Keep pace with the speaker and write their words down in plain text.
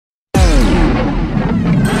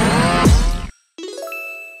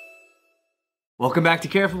Welcome back to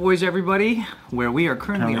Careful Boys, everybody, where we are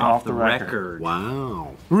currently off the record.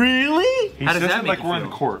 Wow. Really? How does that make like you we're in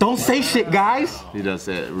feel? court. Don't say shit, guys. He does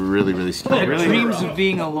it really, really I strong. had Really? dreams of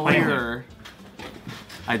being a lawyer.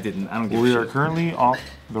 I didn't. I don't give a We shit. are currently off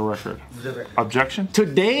the record. Objection?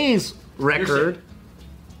 Today's record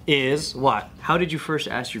is what? How did you first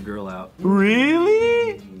ask your girl out?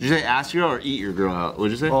 Really? Did you say ask your girl or eat your girl out?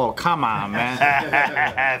 What'd you say? Oh, come on, man.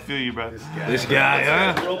 I feel you, bro. This guy,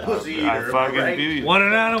 huh? I fucking feel you. What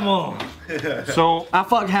an animal! So, I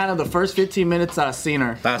fucked Hannah the first 15 minutes that I seen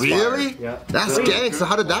her. Really? Yeah. That's gang. So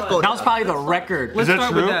how did that go? That was probably the record. Let's that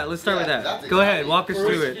start true? with that. Let's start with that. Go ahead, walk us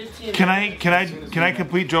through it. can I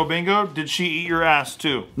complete Joe Bingo? Did she eat your ass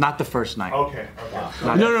too? Not the first night. Okay.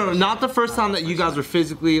 No, not the first time that you guys were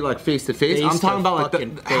physically like face to face. I'm Face talking to about like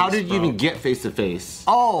fucking how face, did you even get face to face?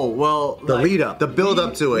 Oh, well. The lead up. The build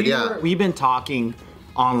up to it, yeah. We've been talking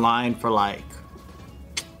online for like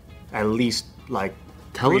at least like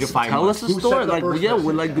Tell 3 us, to 5 tell months. us the story. Like, yeah,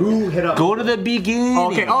 we're like, go to the beginning.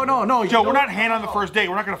 Okay. Oh no. Joe, we're not hand on the first date.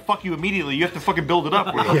 We're not gonna fuck you immediately. You have to fucking build it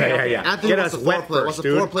up. Yeah. Anthony, Get what's us the wet foreplay? What's first, the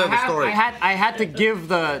dude. foreplay of the story? I had to give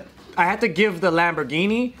the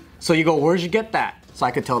Lamborghini. So you go, where'd you get that? So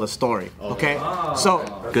I could tell the story. Okay. So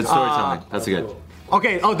Good storytelling. That's good.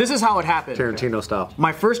 okay. Oh, this is how it happened. Tarantino style.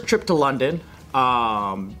 My first trip to London,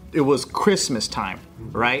 it was Christmas time,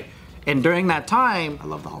 right? And during that time, I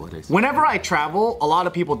love the holidays. whenever I travel, a lot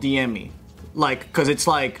of people DM me, like, cause it's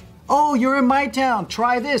like, oh, you're in my town,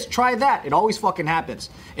 try this, try that. It always fucking happens.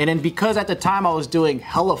 And then because at the time I was doing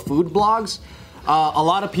hella food blogs, a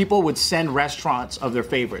lot of people would send restaurants of their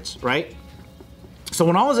favorites, right? So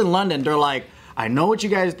when I was in London, they're like, I know what you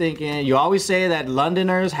guys are thinking. You always say that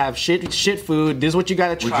Londoners have shit food. This is what you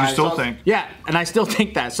gotta try. Which you still So- think. Yeah, and I still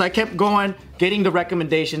think that. So I kept going, getting the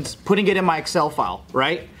recommendations, putting it in my Excel file,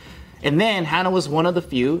 right? And then Hannah was one of the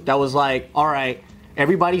few that was like, all right,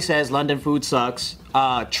 everybody says London food sucks.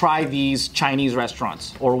 Try these Chinese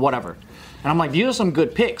restaurants or whatever. And I'm like, these are some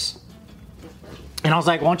good picks. And I was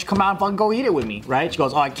like, why don't you come out and fucking go eat it with me, right? She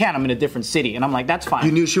goes, oh, I can't. I'm in a different city. And I'm like, that's fine.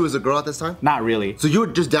 You knew she was a girl at this time? Not really. So you were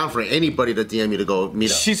just down for anybody to DM you to go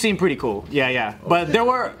meet up? She seemed pretty cool. Yeah. But there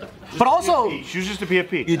were, but also, She was just a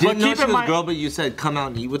PFP. You But didn't know keep she in was a mind- girl, but you said come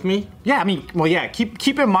out and eat with me? yeah, I mean, well, yeah,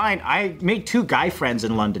 keep in mind, I made 2 guy friends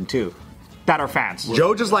in London too that are fans.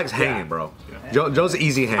 Joe just likes hanging, bro. Joe's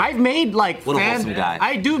easy hang. I've made like What a fan, wholesome guy.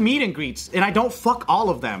 I do meet and greets, and I don't fuck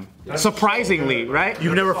all of them. Surprisingly, right?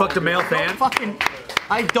 You've never fucked a male I don't fan? fucking,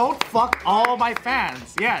 I don't fuck all my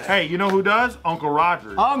fans. Yes. Hey, you know who does? Uncle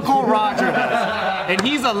Roger. Uncle Roger does, and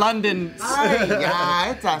he's a London.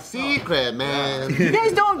 Yeah, it's a secret, man. You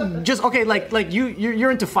guys don't just okay, like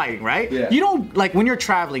you're into fighting, right? Yeah. You don't like when you're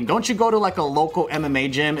traveling. Don't you go to like a local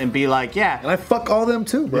MMA gym and be like, yeah? And I fuck all them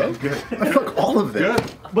too, bro. I fuck all of them.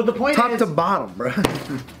 But the point Top is, to bottom, bro.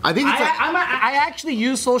 I think it's like, I actually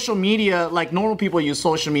use social media like normal people use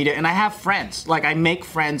social media, and I have friends. Like I make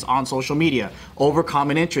friends on social media over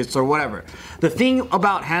common interests or whatever. The thing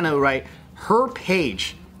about Hannah, right? Her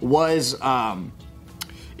page was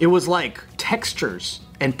it was like textures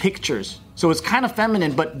and pictures, so it's kind of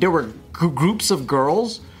feminine, but there were groups of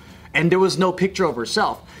girls, and there was no picture of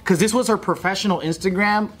herself. Cause this was her professional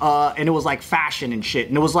Instagram, and it was like fashion and shit,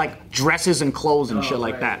 and it was like dresses and clothes and shit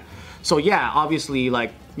like that. So yeah, obviously,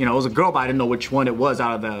 like, you know, it was a girl, but I didn't know which one it was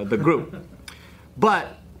out of the group.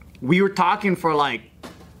 But we were talking for like,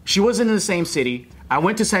 she wasn't in the same city. I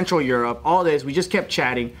went to Central Europe, all this, we just kept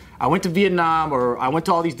chatting. I went to Vietnam, or I went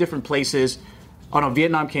to all these different places. Oh no,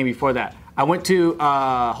 Vietnam came before that. I went to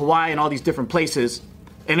Hawaii and all these different places,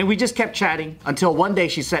 and then we just kept chatting until one day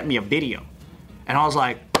she sent me a video. And I was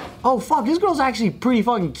like, oh fuck, this girl's actually pretty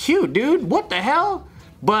fucking cute, dude. What the hell?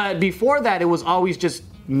 But before that, it was always just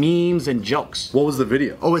memes and jokes. What was the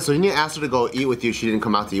video? oh wait, so you didn't ask her to go eat with you, she didn't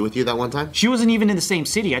come out to eat with you that one time? She wasn't even in the same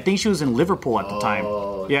city. I think she was in Liverpool at the time.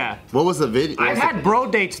 Yeah. What was the video? I've had bro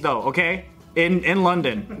dates though, okay? In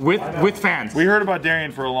London with fans. We heard about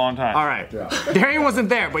Darian for a long time. All right. Darian wasn't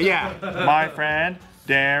there, but yeah. My friend,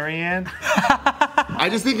 Darian. I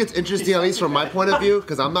just think it's interesting, at least from my point of view,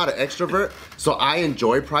 because I'm not an extrovert, so I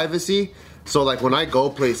enjoy privacy. So like when I go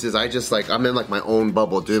places, I just like, I'm in like my own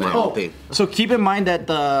bubble doing my own thing. So keep in mind that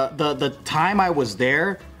the time I was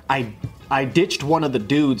there, I ditched one of the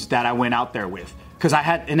dudes that I went out there with, because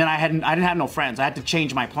I didn't have no friends. I had to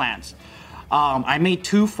change my plans. I made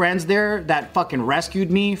 2 friends there that fucking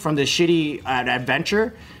rescued me from this shitty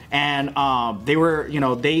adventure, and they were, you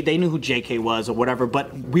know, they knew who JK was or whatever,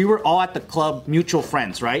 but we were all at the club, mutual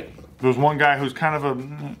friends, right? There was one guy who's kind of a,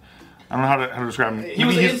 I don't know how to describe him. He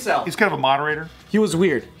was an incel. He's kind of a moderator. He was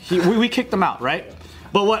weird. We kicked him out, right?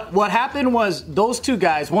 But what happened was those two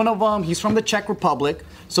guys, one of them, he's from the Czech Republic,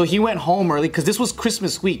 so he went home early because this was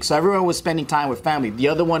Christmas week, so everyone was spending time with family. The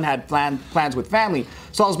other one had plans with family,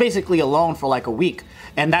 so I was basically alone for like a week.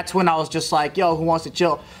 And that's when I was just like, yo, who wants to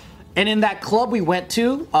chill? And in that club we went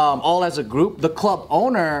to, all as a group, the club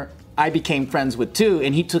owner I became friends with too,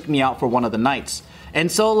 and he took me out for one of the nights.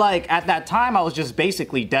 And so like at that time I was just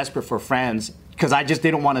basically desperate for friends because I just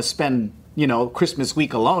didn't want to spend, Christmas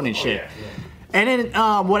week alone and shit. And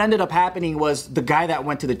then what ended up happening was the guy that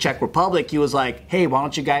went to the Czech Republic, he was like, hey, why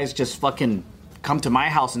don't you guys just fucking come to my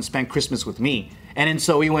house and spend Christmas with me? And then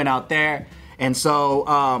so we went out there. And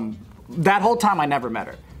so that whole time I never met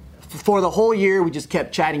her. For the whole year, we just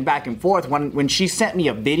kept chatting back and forth. When she sent me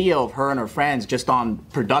a video of her and her friends just on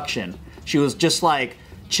production, she was just like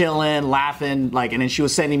chilling, laughing, like, and then she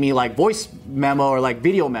was sending me like voice memo or like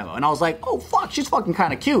video memo. And I was like, oh, fuck, she's fucking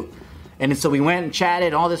kind of cute. And then so we went and chatted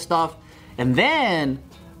and all this stuff. And then,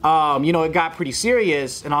 it got pretty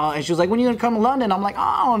serious, and she was like, when are you gonna come to London? I'm like,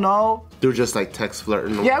 I don't know. They were just like text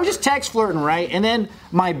flirting. Yeah, we just text flirting, right? And then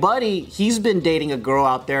my buddy, he's been dating a girl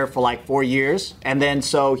out there for like 4 years, and then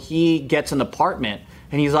so he gets an apartment,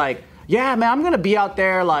 and he's like, yeah, man, I'm gonna be out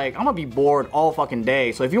there, like, I'm gonna be bored all fucking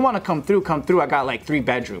day, so if you wanna come through, I got like 3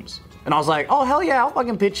 bedrooms. And I was like, oh, hell yeah, I'll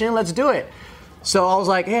fucking pitch in, let's do it. So I was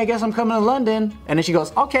like, hey, I guess I'm coming to London, and then she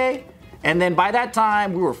goes, okay. And then by that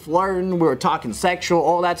time, we were flirting, we were talking sexual,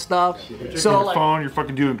 all that stuff. So on your phone, you're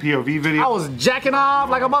fucking doing POV videos. I was jacking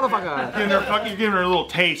off like a motherfucker. You're giving her a little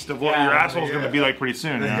taste of what your asshole's gonna be like pretty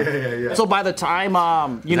soon. Yeah. So by the time,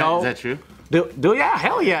 Is that true? Dude, yeah,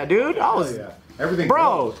 hell yeah, dude. I was, Everything.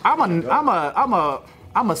 bro.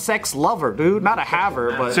 I'm a sex lover, dude. Not a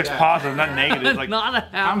haver, but Sex positive, not negative. Like,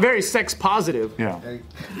 I'm very sex positive. yeah.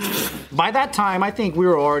 By that time, I think we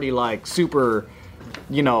were already like super,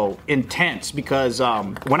 intense because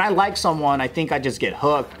when I like someone, I think I just get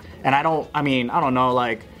hooked, and I don't know,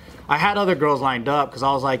 like, I had other girls lined up because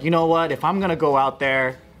I was like, you know what, if I'm gonna go out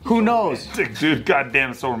there, who knows? Dude,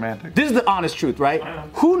 goddamn, it's so romantic. This is the honest truth, right?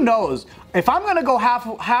 Who knows? If I'm gonna go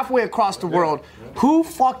halfway across the world, who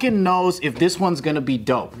fucking knows if this one's gonna be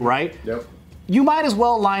dope, right? Yep. You might as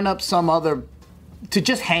well line up some other to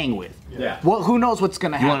just hang with. Yeah. Well, who knows what's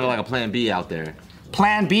gonna You happen? want like a plan B out there.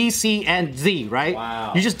 Plan B, C, and Z, right?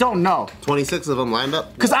 Wow. You just don't know. 26 of them lined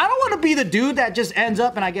up. Because I don't want to be the dude that just ends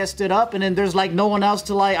up and I get stood up and then there's like no one else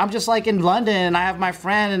to like. I'm just like in London and I have my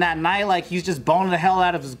friend and that night like he's just boning the hell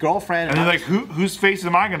out of his girlfriend. And then like, whose face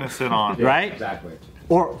am I gonna sit on? right? Exactly.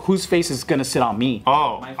 Or whose face is gonna sit on me?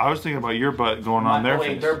 Oh, I was thinking about your butt going on their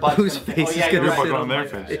face. Whose face is Your gonna butt sit going on on their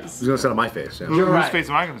my face. He's gonna sit on my face. Yeah. Whose face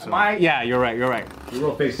am I gonna sit on? Yeah, you're right. Your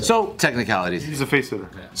real face. So Technicalities. He's a face sitter.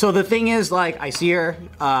 So the thing is, like, I see her.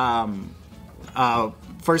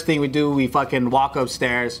 First thing we do, we fucking walk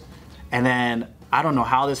upstairs, and then I don't know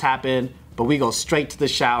how this happened, but we go straight to the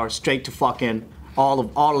shower, straight to fucking all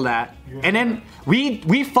of that, and then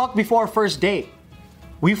we fucked before our first date.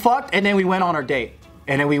 We fucked, and then we went on our date,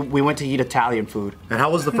 and then we went to eat Italian food. And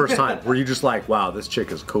how was the first time? Were you just like, wow, this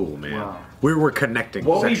chick is cool, man? Wow. We were connecting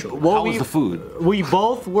sexually. How was the food? We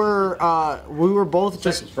both were. We were both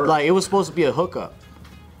just first. like it was supposed to be a hookup.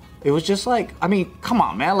 It was just like, I mean, come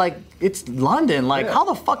on, man. Like, it's London. Like, how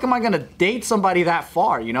the fuck am I gonna date somebody that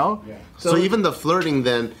far? You know? Yeah. So even the flirting,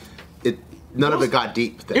 then, none of it got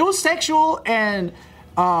deep. Then. It was sexual, and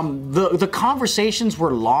the conversations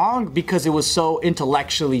were long because it was so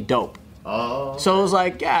intellectually dope. Oh. So it was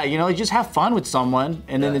like, yeah, you just have fun with someone,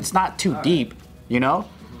 and then it's not too deep.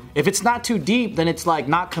 If it's not too deep, then it's like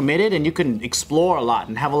not committed, and you can explore a lot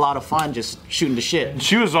and have a lot of fun just shooting the shit.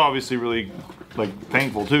 She was obviously really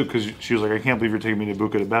thankful too, because she was like, I can't believe you're taking me to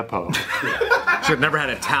Buca di Beppo. She had never had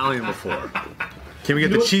Italian before. Can we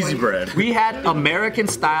get the cheesy bread? We had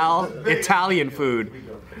American-style Italian food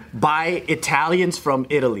by Italians from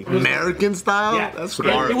Italy. American style? Yeah. That's It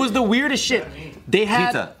smart. was the weirdest shit. They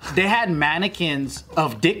Pizza. had mannequins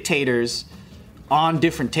of dictators on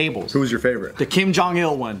different tables. Who was your favorite? The Kim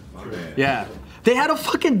Jong-il one. Yeah. They had a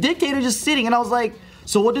fucking dictator just sitting, and I was like,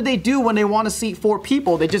 so what do they do when they want to seat 4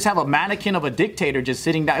 people? They just have a mannequin of a dictator just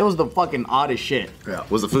sitting down. It was the fucking oddest shit. Yeah.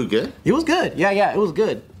 Was the food good? It was good. Yeah, it was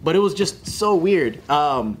good. But it was just so weird.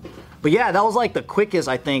 But yeah, that was like the quickest,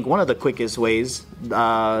 I think, one of the quickest ways.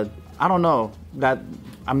 I don't know.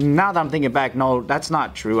 Now that I'm thinking back, no, that's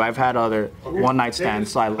not true. I've had other one-night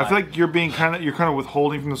stands. So I feel like you're kind of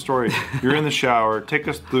withholding from the story. You're in the shower. Take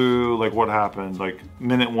us through what happened. Like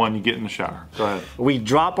minute 1, you get in the shower. Go ahead. we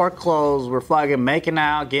drop our clothes. We're fucking making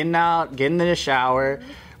out, getting in the shower.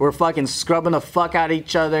 We're fucking scrubbing the fuck out of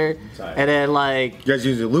each other. And then You guys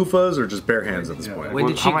using loofahs or just bare hands at this point? When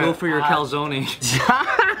did she go for your calzone?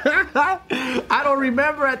 I don't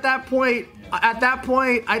remember at that point,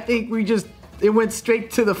 I think it went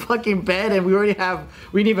straight to the fucking bed, and we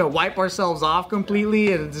didn't even wipe ourselves off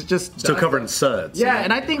completely, and it's just Still covered in suds. Yeah,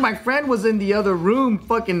 and I think my friend was in the other room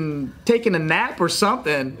fucking taking a nap or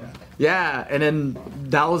something. Yeah, and then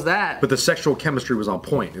that was that. But the sexual chemistry was on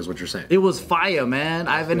point, is what you're saying. It was fire, man.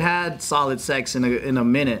 I haven't had solid sex in a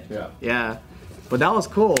minute. Yeah. But that was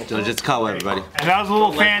cool. So just call everybody. And that was a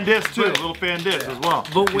little fan diss too, a little fan diss as well.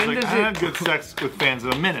 But He's when like, does I it- had good sex with fans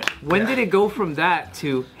in a minute. When did it go from that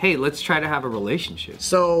to, hey, let's try to have a relationship?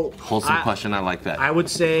 So Wholesome question. I like that. I would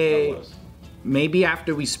say maybe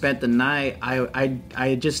after we spent the night,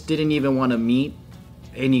 I just didn't even want to meet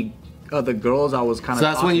any other girls. I was kind of. So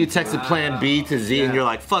that's when you texted Plan B to Z, and you're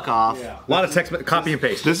like, "Fuck off." A lot of text, copy and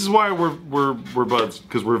paste. This is why we're buds,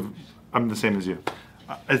 because I'm the same as you.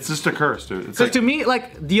 It's just a curse, dude. It's Because like, to me,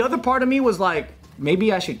 like the other part of me was like,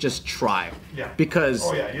 maybe I should just try. Yeah. Because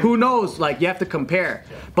Oh, yeah, you- who knows? Like you have to compare.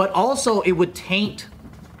 But also, it would taint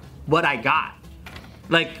what I got.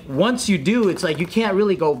 Like once you do, it's like you can't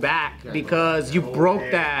really go back because you broke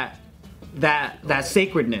that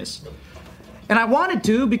sacredness. And I wanted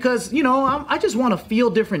to because I just want to feel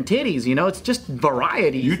different titties. It's just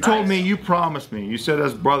variety. you told me, you promised me. You said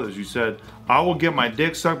as brothers, you said I will get my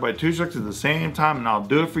dick sucked by two chicks at the same time, and I'll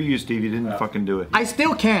do it for you, Steve. You didn't fucking do it. I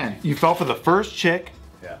still can. You fell for the first chick.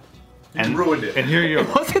 Yeah. And ruined it. And here you are.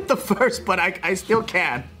 Wasn't the first, but I still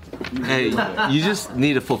can. Hey, you just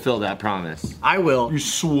need to fulfill that promise. I will. You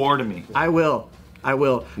swore to me. I will.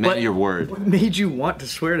 Met your word. What made you want to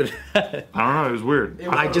swear to that? I don't know. It was weird.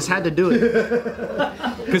 I just had to do it.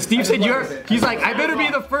 Because Steve said he's like, I better be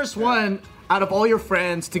the first one out of all your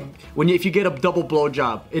friends to if you get a double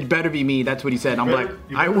blowjob, it better be me. That's what he said. I'm like,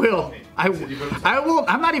 I will. I will.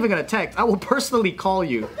 I'm not even gonna text. I will personally call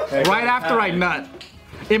you right after I nut.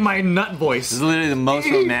 In my nut voice. This is literally the most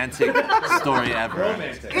romantic story ever.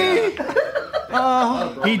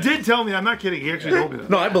 He did tell me. I'm not kidding. He actually told me that.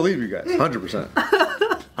 No, I believe you guys, 100%.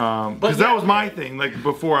 Because that was my thing. Like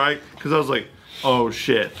before because I was like, oh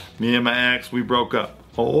shit, me and my ex, we broke up.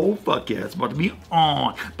 Oh fuck yeah, it's about to be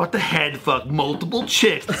on. About to head fuck multiple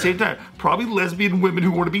chicks at the same time. Probably lesbian women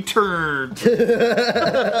who want to be turned.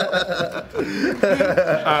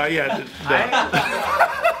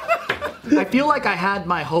 I feel like I had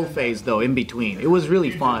my hoe phase though in between. It was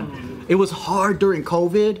really fun. It was hard during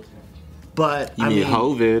COVID, but You mean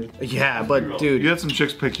COVID Yeah, but dude, You had some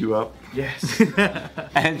chicks pick you up. yes.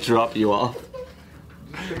 and drop you off.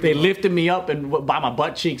 They lifted me up and by my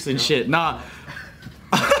butt cheeks and shit. Nah,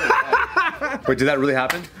 Wait, did that really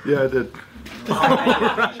happen? Yeah, I did.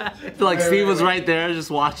 I feel like Steve was right there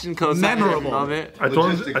just watching Memorable. of it. I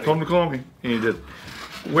told him to call me, and he did.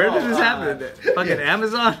 Where did this happen? Fucking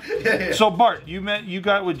Amazon? So Bart, you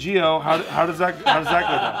got with Gio. How does that go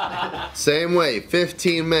down? Same way,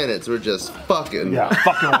 15 minutes. We're just fucking. Yeah,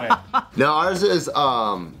 fucking way. Now ours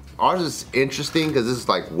is interesting because this is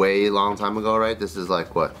like way long time ago, right? This is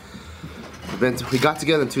like what? We got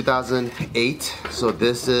together in 2008, so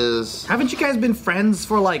this is haven't you guys been friends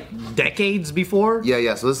for like decades before?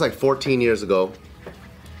 yeah. So this is like 14 years ago,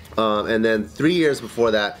 and then 3 years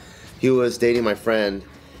before that, he was dating my friend,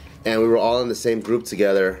 and we were all in the same group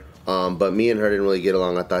together. But me and her didn't really get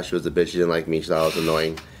along. I thought she was a bitch. She didn't like me. She thought I was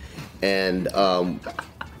annoying. And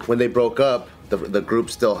when they broke up, the group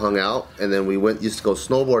still hung out, and then we used to go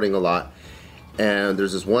snowboarding a lot. And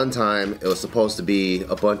there's this one time it was supposed to be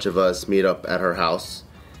a bunch of us meet up at her house,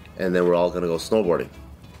 and then we're all gonna go snowboarding.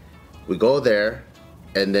 We go there,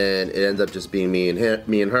 and then it ends up just being me and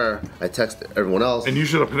her. I text everyone else. And you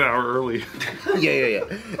showed up an hour early. Yeah.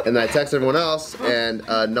 And I text everyone else, and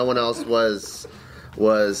no one else was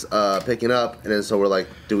picking up. And then so we're like,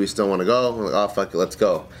 do we still want to go? We're like, oh fuck it, let's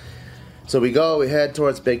go. So we head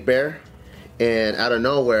towards Big Bear, and out of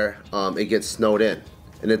nowhere, it gets snowed in.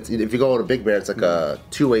 And if you go to Big Bear, it's like a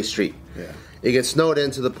two-way street. Yeah. It gets snowed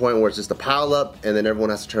in to the point where it's just a pile up, and then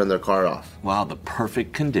everyone has to turn their car off. Wow, the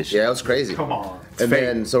perfect condition. Yeah, it was crazy. Come on. And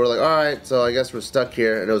then, so we're like, all right, so I guess we're stuck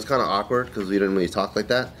here. And it was kind of awkward because we didn't really talk like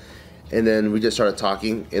that. And then we just started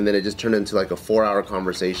talking, and then it just turned into like a 4-hour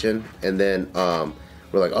conversation. And then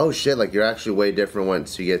we're like, oh shit, like you're actually way different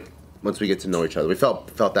once we get to know each other. We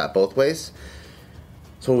felt that both ways.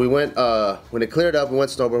 So we went, when it cleared up, we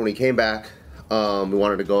went snowboarding. When we came back, we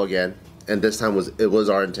wanted to go again. And this time it was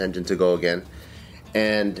our intention to go again.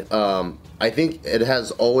 And I think it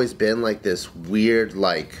has always been like this weird,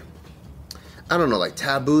 like, I don't know, like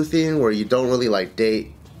taboo thing where you don't really like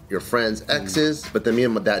date your friends' exes, but then me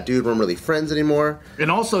and that dude weren't really friends anymore.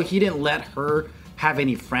 And also, he didn't let her have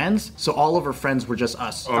any friends, so all of her friends were just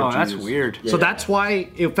us. Oh, that's Jesus. weird. So that's why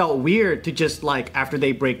it felt weird to just like after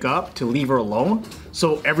they break up to leave her alone.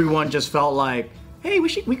 So everyone just felt like, hey,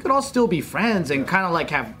 we could all still be friends and kind of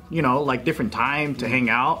like have, you know, like different time to hang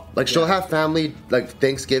out. Like she'll have family, like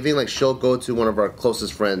Thanksgiving, like she'll go to one of our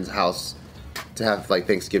closest friends' house to have like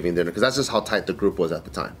Thanksgiving dinner, because that's just how tight the group was at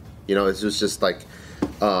the time. You know, it was just like,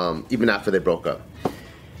 even after they broke up.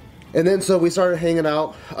 And then so we started hanging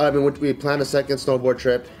out. I mean, we planned a second snowboard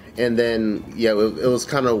trip, and then yeah, it was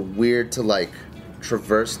kind of weird to like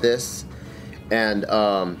traverse this. And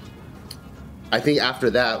I think after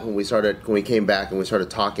that, when we came back and we started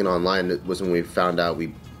talking online, it was when we found out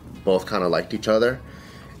we both kind of liked each other.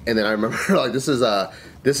 And then I remember like this is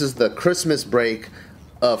the Christmas break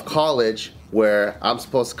of college, where I'm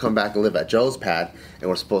supposed to come back and live at Joe's pad, and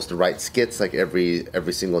we're supposed to write skits like every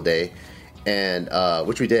single day. And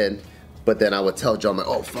which we did, but then I would tell Joe, I'm like,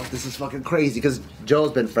 oh fuck, this is fucking crazy, because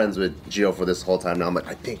Joe's been friends with Gio for this whole time now. I'm like,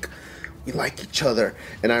 I think we like each other.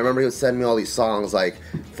 And I remember he would send me all these songs like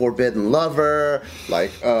Forbidden Lover, like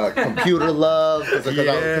Computer Love, because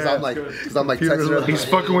I'm like texting her. He's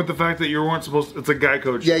fucking with the fact that you weren't supposed to, it's a guy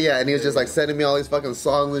coach. Yeah, and he was just like sending me all these fucking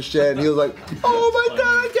songs and shit, and he was like, oh my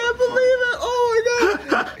god, I can't believe it, oh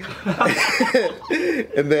my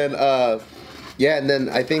god. And then yeah, and then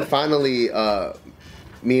I think finally,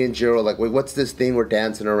 me and Jiro were like, wait, what's this thing we're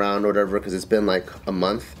dancing around or whatever, because it's been like a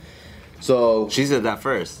month. So She said that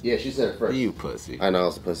first. yeah, she said it first. You pussy. I know, I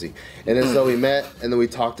was a pussy. And then so we met, and then we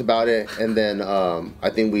talked about it, and then I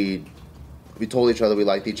think we told each other we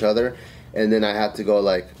liked each other. And then I had to go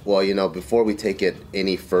like, well, you know, before we take it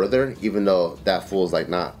any further, even though that fool's like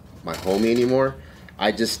not my homie anymore,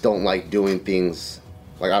 I just don't like doing things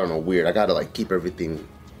like, I don't know, weird. I gotta like keep everything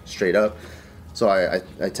straight up. So I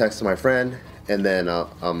texted my friend, and then I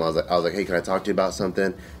was like, hey, can I talk to you about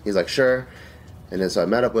something? He's like, sure. And then so I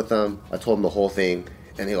met up with him. I told him the whole thing,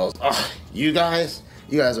 and he goes, oh, you guys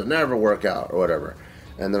will never work out or whatever.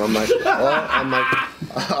 And then I'm like, well,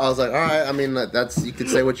 I was like, all right. I mean, that's, you could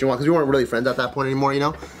say what you want, because we weren't really friends at that point anymore, you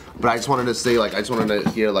know. But I just wanted to say, like, I just wanted to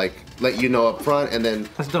hear, like, let you know up front, and then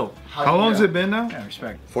That's dope. How long has it been now? Yeah,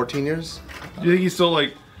 respect. 14 years. Do you think he's still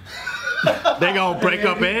like, They gonna break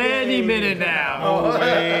up any minute now.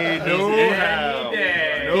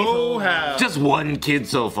 no how. Just one kid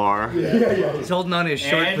so far. He's holding on his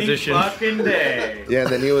short position. fucking day. Yeah, and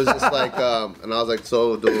then he was just like, and I was like,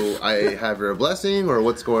 so do I have your blessing, or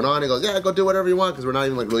what's going on? He goes, yeah, go do whatever you want, because we're not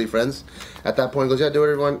even like really friends at that point. He goes, yeah, do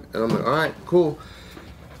whatever you want. And I'm like, all right, cool.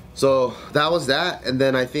 So that was that. And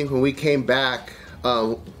then I think when we came back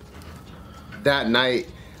that night,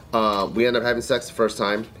 we ended up having sex the first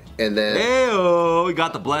time. And then, Ew, we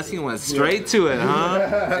got the blessing, went straight to it, huh?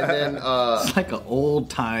 and then, It's like an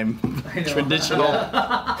old time traditional.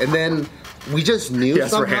 and then we just knew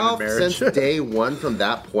Yes, we're somehow having marriage. since day one. From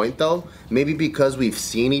that point, though, maybe because we've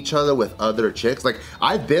seen each other with other chicks. Like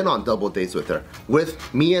I've been on double dates with her,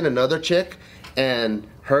 with me and another chick, and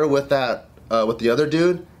her with that with the other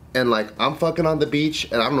dude. And like I'm fucking on the beach,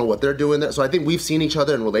 and I don't know what they're doing there. So I think we've seen each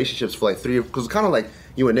other in relationships for like because kind of like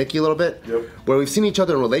you and Nikki a little bit, where we've seen each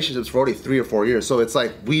other in relationships for already 3 or 4 years. So it's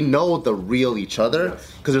like we know the real each other,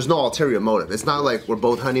 because there's no ulterior motive. It's not like we're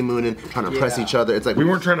both honeymooning, trying to impress each other. It's like We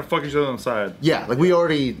weren't trying to fuck each other on the side. yeah, like we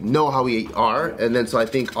already know how we are, and then so I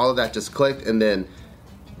think all of that just clicked, and then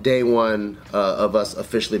day one of us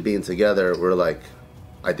officially being together, we're like,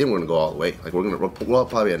 I think we're gonna go all the way. Like we'll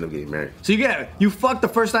probably end up getting married. So you fuck the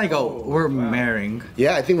first night, you go, we're marrying.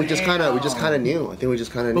 Yeah, I think we just kind of knew. I think we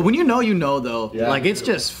just kind of. But when you know though, like it's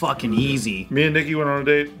just fucking easy. Me and Nikki went on a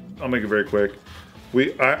date. I'll make it very quick.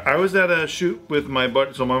 I was at a shoot with my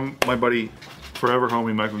buddy, so my buddy, forever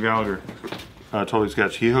homie, Michael Gallagher, Totally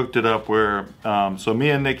Sketch. He hooked it up where, so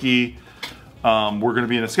me and Nikki, we're gonna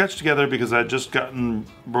be in a sketch together because I'd just gotten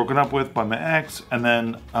broken up with by my ex, and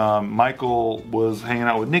then Michael was hanging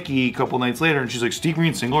out with Nikki a couple nights later, and she's like, "Steve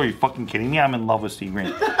Green's single? Are you fucking kidding me? I'm in love with Steve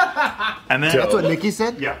Green." And then That's what Nikki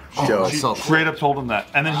said. yeah, Joe, she so- straight up told him that,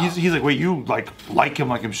 and then he's like, "Wait, you like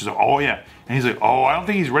him?" She's like, "Oh yeah," and he's like, "Oh, I don't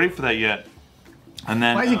think he's ready for that yet." And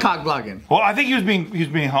then Why is he cock blocking? well, I think he was being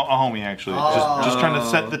a homie actually, just trying to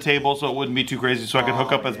set the table so it wouldn't be too crazy, so I could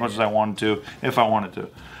hook up as much as I wanted to if I wanted to.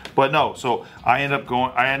 But no, so I'm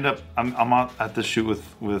out at the shoot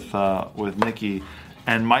with Nikki,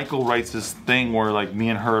 and Michael writes this thing where like me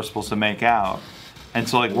and her are supposed to make out, and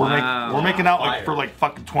so like we're making out like for like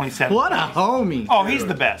fucking 27. What a homie. Oh, he's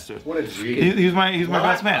the best, dude. What a G. He's my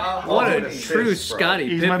best man. What a true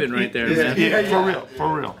Scottie Pippen right there, man. Yeah,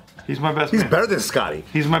 for real. He's my best man. Better than Scotty.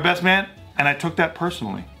 He's my best man, and I took that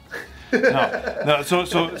personally. No.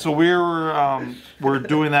 So we're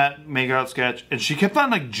doing that makeout sketch, and she kept on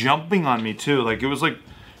like jumping on me too. Like it was like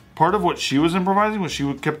part of what she was improvising was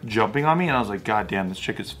she kept jumping on me, and I was like, God damn, this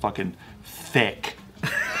chick is fucking thick.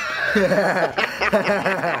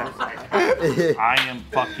 I am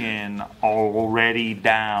fucking already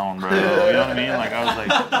down, bro. You know what I mean? Like I was like,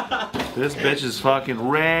 this bitch is fucking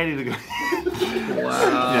ready to go.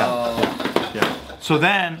 Wow. Yeah. So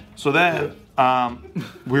then,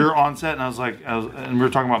 we were on set, and I was like, and we were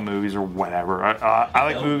talking about movies or whatever. I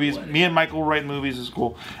like movies. Me and Michael write movies is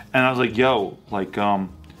cool. And I was like, yo, like,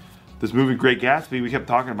 this movie Great Gatsby. We kept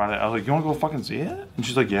talking about it. I was like, you want to go fucking see it? And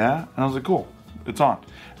she's like, yeah. And I was like, cool, it's on.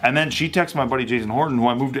 And then she texted my buddy Jason Horton, who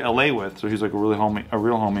I moved to LA with. So he's like a real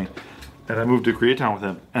homie. And I moved to Koreatown with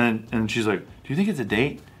him. And she's like, do you think it's a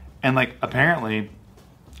date? And like apparently,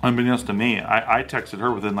 unbeknownst to me, I texted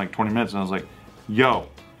her within like 20 minutes, and I was like, yo,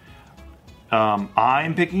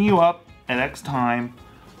 I'm picking you up at X time.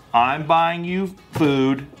 I'm buying you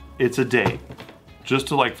food. It's a date. Just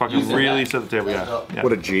to like fucking really set the table. Yeah.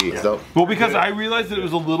 What a G. So, Well, because I realized that it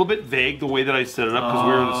was a little bit vague the way that I set it up because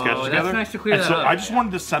we were in the sketch together. That's nice to clear and that so up. I just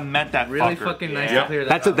wanted to cement that Really fucker. fucking nice to clear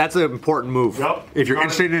that up. That's an important move. Yep. If you're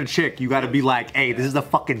interested in a chick, you got to be like, hey, this is the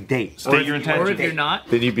fucking date. State your Or intention. if you're not,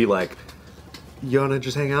 Then you'd be like, you wanna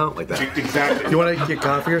just hang out like that? Exactly. You wanna get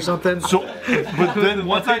coffee or something? So, but then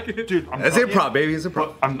once dude, It's improv, baby. It's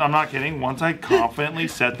improv. I'm not kidding. Once I confidently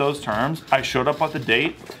set those terms, I showed up at the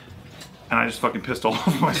date, and I just fucking pissed all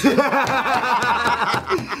over myself.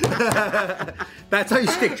 That's how you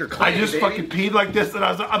stick your I client. just fucking peed like this, and I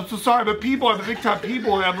was like, I'm so sorry, but people are the big time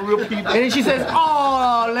people, and I'm the real people. And then she says,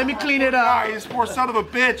 "Oh, let me clean it up." Ah, this poor son of a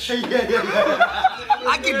bitch.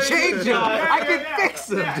 I can change him. I can fix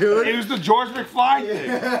him, dude. It was the George McFly thing.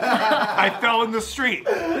 I fell in the street.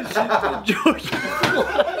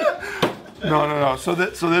 No. So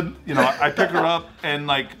then, you know, I pick her up, and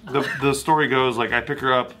like the story goes, like I pick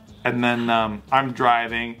her up, and then I'm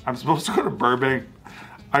driving. I'm supposed to go to Burbank.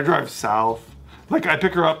 I drive south. Like I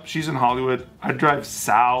pick her up. She's in Hollywood. I drive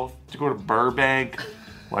south to go to Burbank.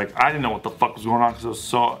 Like I didn't know what the fuck was going on because there was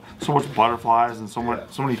so much butterflies and so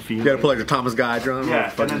many feet. You gotta put like the Thomas Guy drum.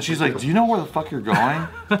 Yeah, and then she's like, "Do you know where the fuck you're going?"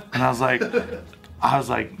 And I was like,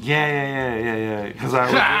 "Yeah," because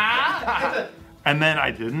I was. And then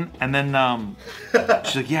I didn't. And then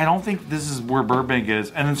she's like, "Yeah, I don't think this is where Burbank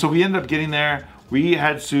is." And then so we ended up getting there. We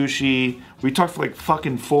had sushi. We talked for like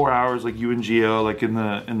fucking 4 hours, like you and Gio, like in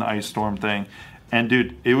the ice storm thing. And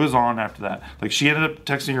dude, it was on after that. Like she ended up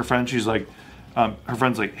texting her friend. She's like. Her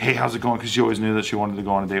friend's like, "Hey, how's it going?" Because she always knew that she wanted to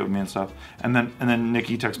go on a date with me and stuff. And then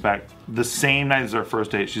Nikki texts back the same night as our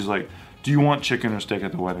first date. She's like, "Do you want chicken or steak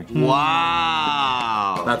at the wedding?"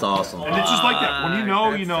 Wow. That's awesome. And it's just like that. When you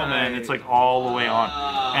know, man. It's like all the way on.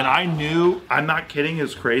 And I knew. I'm not kidding.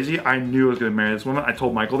 It's crazy. I knew I was gonna marry this woman. I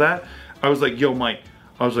told Michael that. I was like, "Yo, Mike."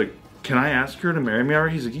 I was like, "Can I ask her to marry me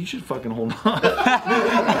already?" He's like, "You should fucking hold on."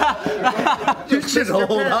 You should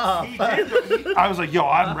hold up. I was like, "Yo,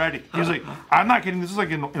 I'm ready." He was like, "I'm not kidding. This is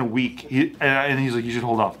like in a week." And he's like, "You should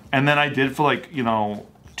hold off." And then I did for like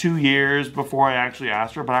 2 years before I actually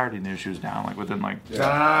asked her, but I already knew she was down like within like.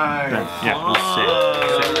 Yeah, it was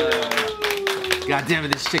sick. God damn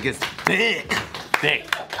it, this chick is thick. Thick.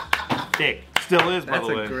 Still is, by the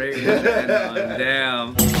way. That's a great one.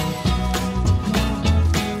 Damn.